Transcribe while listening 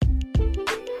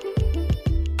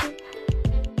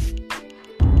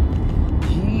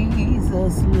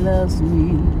Jesus loves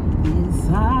me, this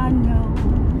I know.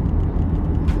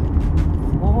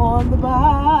 For the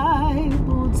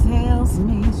Bible tells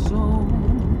me so.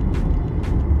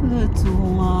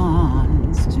 Little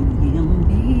ones to him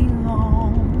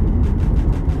belong.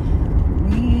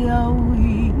 We are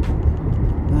weak,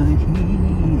 but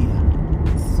he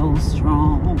is so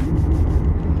strong.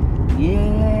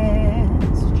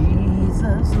 Yes,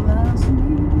 Jesus loves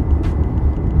me.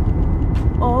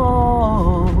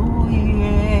 Oh,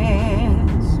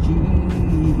 yes,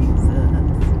 Jesus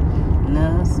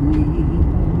loves me.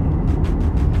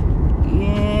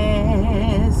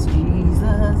 Yes,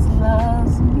 Jesus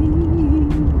loves me.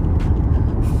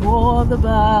 For the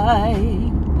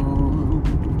Bible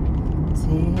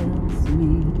tells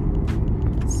me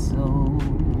so.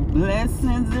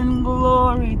 Blessings and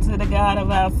glory to the God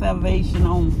of our salvation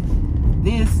on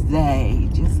this day.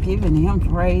 Just giving him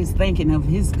praise, thinking of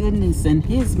his goodness and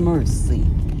his mercy.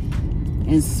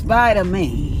 In spite of me,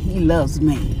 he loves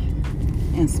me.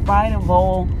 In spite of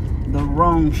all the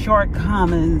wrong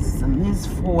shortcomings,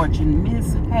 misfortune,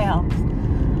 mishaps,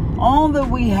 all that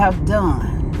we have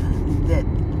done that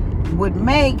would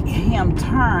make him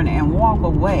turn and walk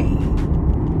away,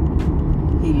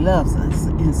 he loves us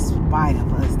in spite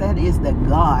of us. That is the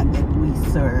God that we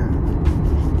serve.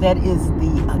 That is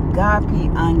the agape,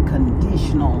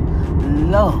 unconditional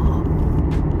love.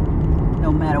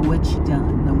 No matter what you've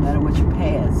done, no matter what your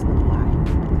past looked like,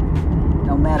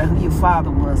 no matter who your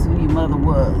father was, who your mother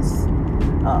was,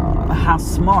 how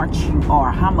smart you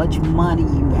are, how much money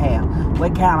you have,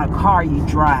 what kind of car you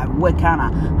drive, what kind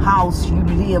of house you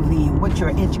live in, what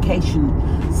your education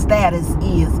status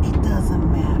is, it doesn't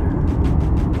matter.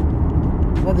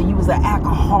 Whether you was an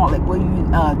alcoholic, whether you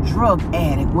a drug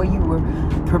addict, whether you were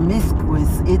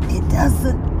promiscuous, it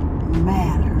doesn't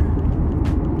matter.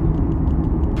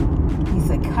 He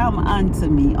said, come unto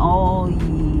me, all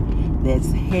ye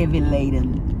that's heavy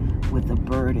laden with a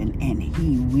burden, and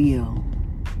he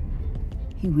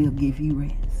will give you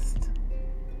rest.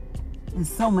 And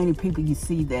so many people you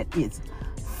see that it's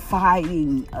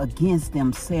fighting against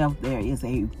themselves. There is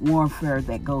a warfare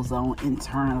that goes on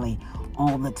internally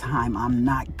all the time. I'm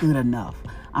not good enough.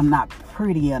 I'm not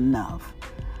pretty enough.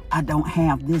 I don't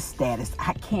have this status.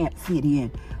 I can't fit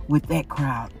in with that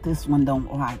crowd. This one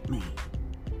don't like me.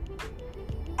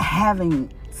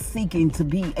 Seeking to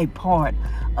be a part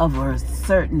of a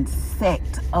certain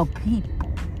sect of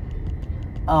people,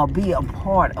 be a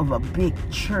part of a big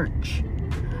church,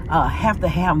 have to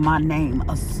have my name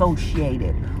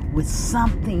associated with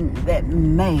something that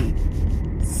make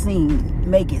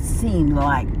it seem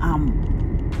like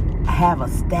have a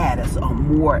status or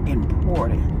more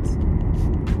important.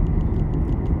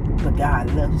 But God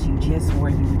loves you just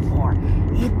where you are.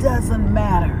 It doesn't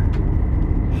matter.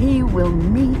 He will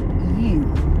meet you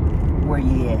where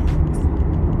you at.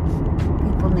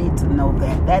 People need to know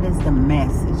that. That is the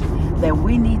message that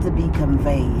we need to be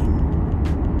conveying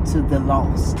to the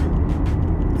lost,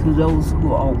 to those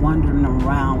who are wandering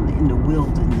around in the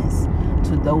wilderness,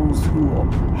 to those who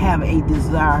have a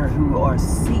desire, who are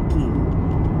seeking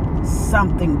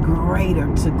something greater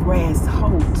to grasp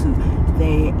hold to.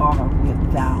 They are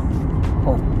without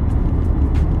hope.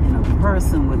 And a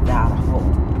person without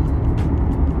hope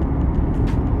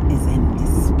is in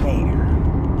despair.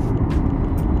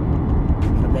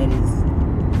 For that is,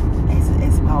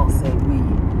 as Paul said,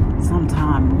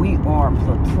 sometimes we are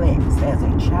perplexed as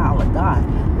a child of God,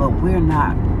 but we're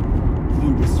not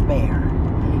in despair.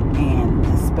 And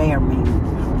despair means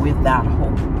without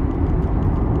hope.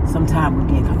 Sometimes we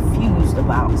get confused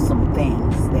about some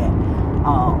things that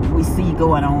we see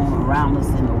going on around us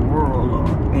in the world, or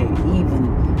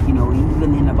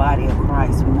even in the body of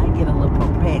Christ. We might get a little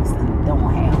perplexed and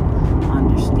don't have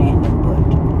understanding, but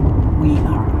we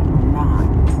are not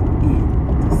in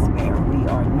despair. We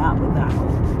are not without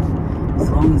hope. As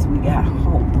long as we got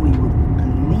hope, we will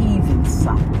believe in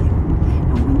something.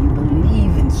 And when you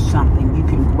believe in something, you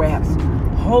can grasp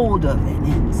hold of it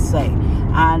and say,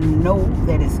 I know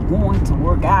that it's going to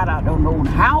work out. I don't know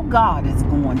how God is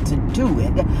going to do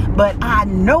it, but I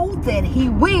know that he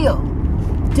will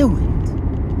do it.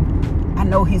 I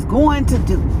know he's going to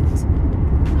do it.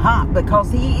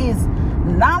 Because he is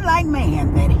not like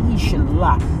man that he should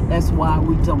lie. That's why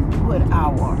we don't put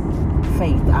our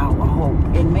faith, our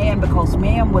hope in man, because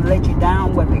man will let you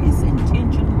down, whether it's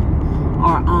intentional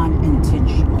or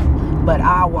unintentional. But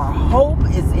our hope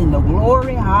is in the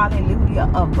glory, hallelujah,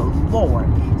 of the Lord.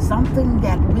 Something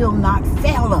that will not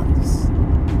fail us.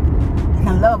 And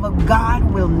the love of God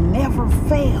will never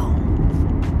fail.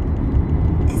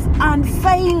 It's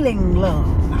unfailing love.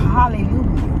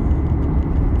 Hallelujah.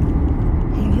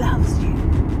 He loves you.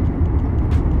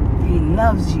 He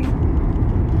loves you.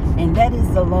 And that is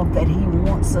the love that he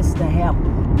wants us to have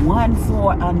one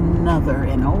for another.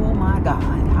 And oh my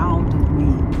God, how do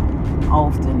we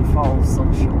often fall so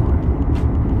short?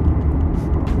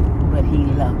 But he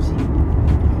loves you.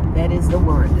 That is the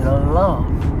word, the love.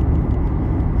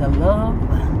 The love,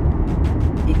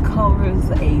 it covers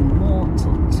a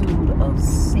multitude of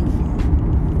sin.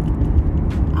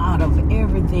 Out of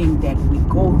everything that we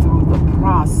go through the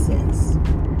process,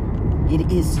 it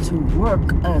is to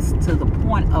work us to the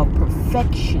point of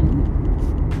perfection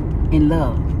in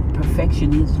love.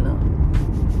 Perfection is love.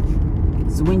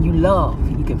 So when you love,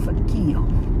 you can forgive.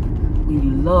 When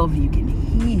you love, you can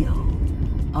heal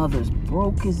others'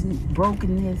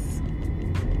 brokenness.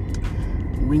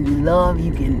 When you love,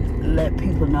 you can let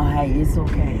people know, hey, it's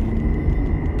okay.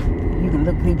 You can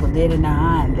look people dead in the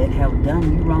eye that have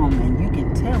done you wrong, and you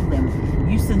can tell them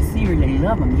you sincerely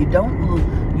love them. You don't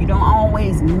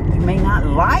always, you may not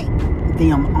like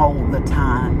them all the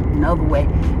time.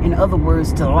 In other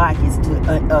words, to like is to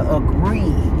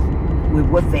agree with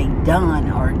what they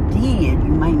done or did.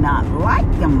 You may not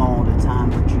like them all the time,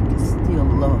 but you can still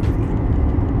love them.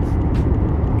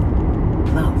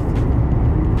 Love them.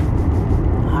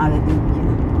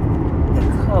 Hallelujah. The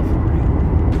covering.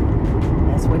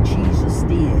 That's what Jesus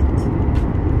did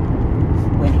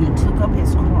when he took up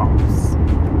his cross.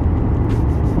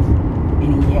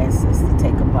 And he asks us to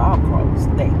take up our cross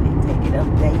daily, take it up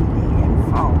daily, and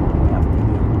follow after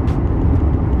him.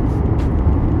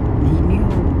 He knew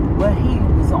what he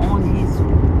was on his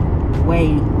way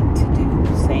to do.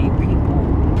 Same people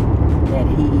that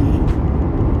he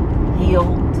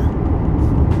healed,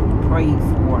 prayed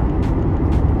for,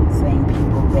 same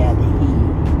people that he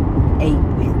ate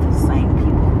with, the same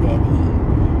people that he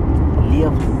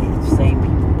lived with, same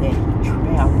people that he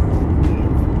traveled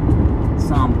with.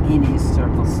 Some in his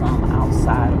circle, some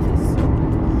outside of his circle.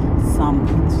 Some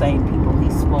same people he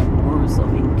spoke words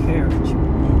of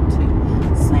encouragement to.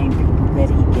 Same people that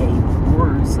he gave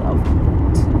words of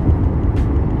hope to.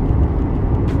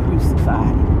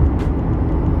 Crucified him.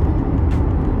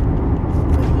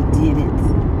 But he did it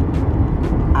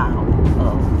out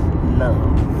of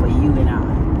love for you and I.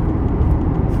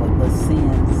 For the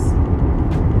sins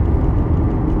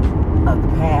of the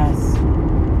past,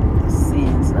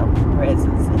 sins of the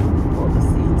present, and for the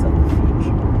sins of the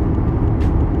future.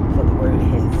 For the word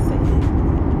has said,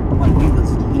 when we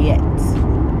was yet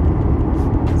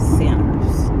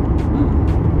sinners,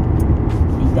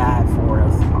 he died for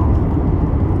us all.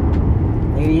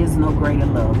 There is no greater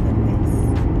love than this.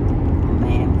 A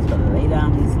man to lay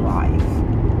down his life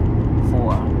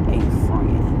for a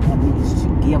friend. That means to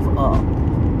give up.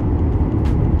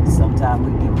 Sometimes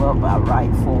we give up our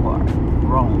right for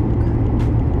wrong.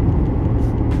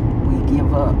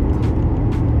 Give up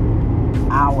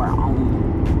our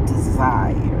own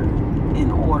desire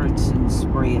in order to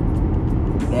spread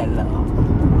that love.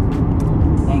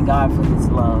 Thank God for his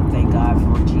love. Thank God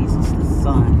for Jesus the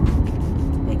Son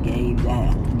that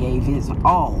gave his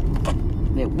all,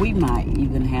 that we might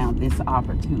even have this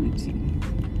opportunity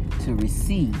to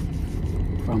receive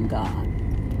from God.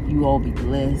 You all be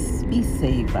blessed. Be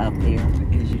safe out there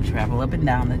as you travel up and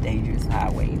down the dangerous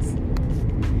highways,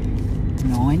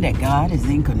 knowing that God is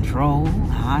in control.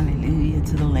 Hallelujah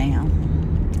to the Lamb.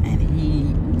 And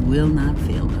he will not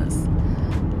fail us.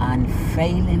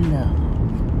 Unfailing love.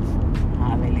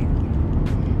 Hallelujah.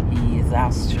 He is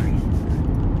our strength.